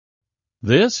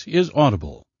This is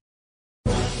Audible.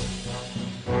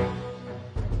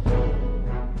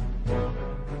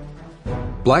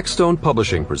 Blackstone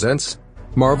Publishing presents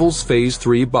Marvel's Phase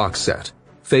 3 box set.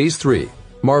 Phase 3,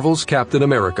 Marvel's Captain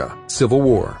America, Civil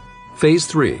War. Phase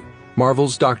 3,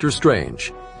 Marvel's Doctor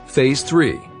Strange. Phase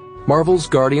 3, Marvel's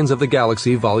Guardians of the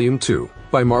Galaxy Volume 2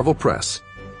 by Marvel Press.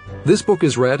 This book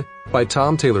is read by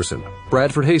Tom Taylorson,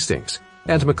 Bradford Hastings,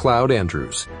 and McLeod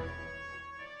Andrews.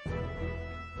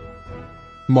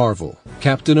 Marvel,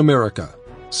 Captain America,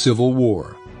 Civil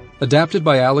War. Adapted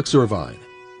by Alex Irvine.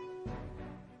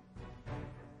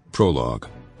 Prologue.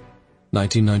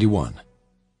 1991.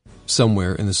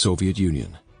 Somewhere in the Soviet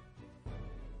Union.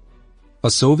 A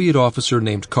Soviet officer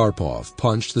named Karpov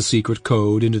punched the secret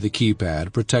code into the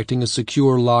keypad protecting a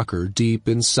secure locker deep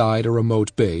inside a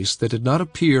remote base that did not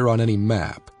appear on any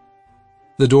map.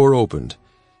 The door opened,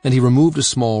 and he removed a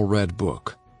small red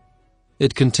book.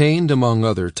 It contained, among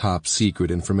other top-secret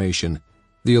information,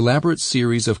 the elaborate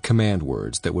series of command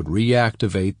words that would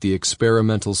reactivate the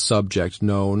experimental subject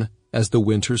known as the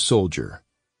Winter Soldier.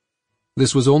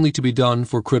 This was only to be done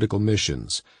for critical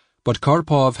missions, but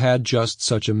Karpov had just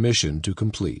such a mission to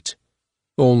complete.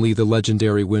 Only the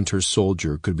legendary Winter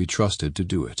Soldier could be trusted to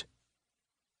do it.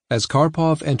 As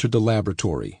Karpov entered the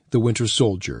laboratory, the Winter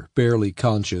Soldier, barely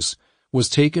conscious, was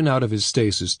taken out of his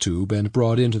stasis tube and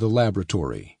brought into the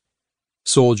laboratory.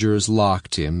 Soldiers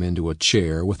locked him into a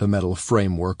chair with a metal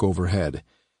framework overhead,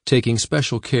 taking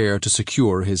special care to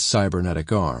secure his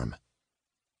cybernetic arm.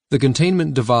 The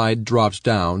containment divide dropped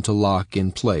down to lock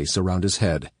in place around his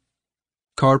head.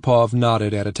 Karpov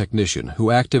nodded at a technician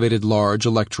who activated large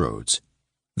electrodes.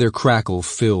 Their crackle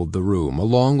filled the room,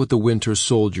 along with the Winter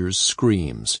Soldier's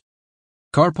screams.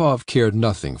 Karpov cared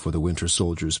nothing for the Winter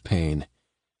Soldier's pain.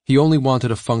 He only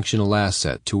wanted a functional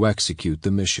asset to execute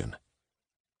the mission.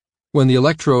 When the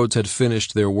electrodes had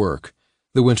finished their work,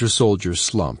 the Winter Soldier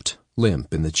slumped,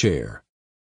 limp in the chair.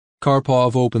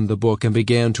 Karpov opened the book and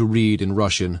began to read in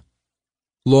Russian.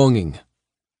 Longing.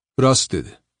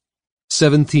 Rusted.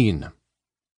 17.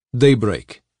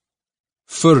 Daybreak.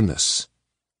 Furnace.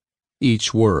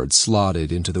 Each word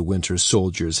slotted into the Winter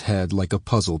Soldier's head like a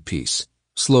puzzle piece,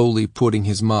 slowly putting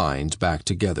his mind back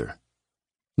together.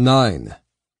 9.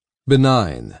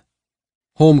 Benign.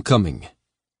 Homecoming.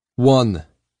 1.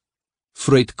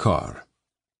 Freight car.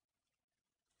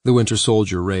 The Winter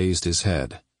Soldier raised his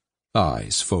head,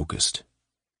 eyes focused.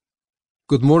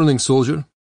 Good morning, soldier,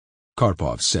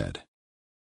 Karpov said.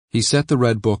 He set the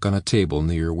red book on a table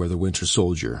near where the Winter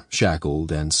Soldier,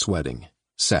 shackled and sweating,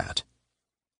 sat.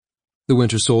 The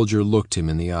Winter Soldier looked him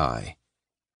in the eye.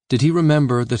 Did he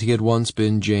remember that he had once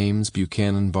been James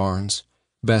Buchanan Barnes,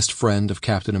 best friend of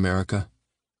Captain America?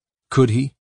 Could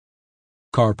he?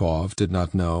 Karpov did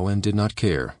not know and did not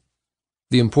care.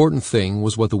 The important thing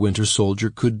was what the Winter Soldier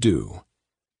could do.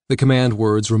 The command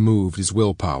words removed his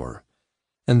willpower,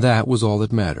 and that was all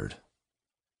that mattered.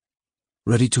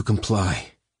 Ready to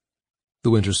comply,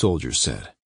 the Winter Soldier said.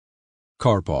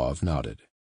 Karpov nodded.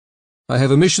 I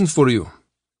have a mission for you.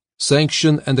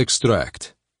 Sanction and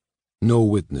extract. No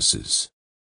witnesses.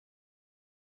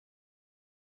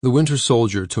 The Winter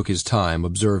Soldier took his time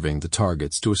observing the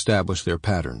targets to establish their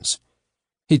patterns.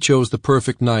 He chose the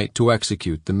perfect night to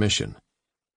execute the mission.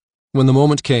 When the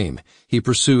moment came, he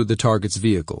pursued the target's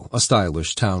vehicle, a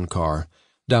stylish town car,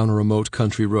 down a remote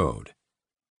country road.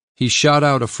 He shot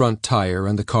out a front tire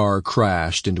and the car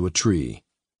crashed into a tree.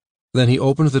 Then he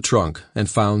opened the trunk and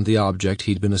found the object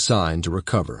he'd been assigned to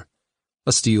recover,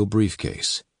 a steel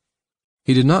briefcase.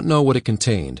 He did not know what it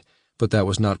contained, but that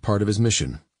was not part of his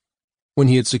mission. When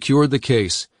he had secured the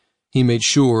case, he made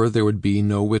sure there would be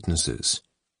no witnesses.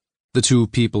 The two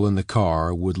people in the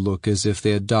car would look as if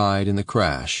they had died in the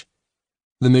crash.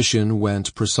 The mission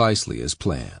went precisely as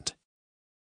planned.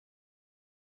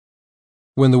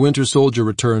 When the Winter Soldier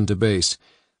returned to base,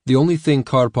 the only thing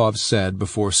Karpov said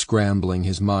before scrambling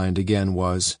his mind again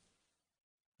was,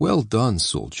 Well done,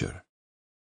 soldier.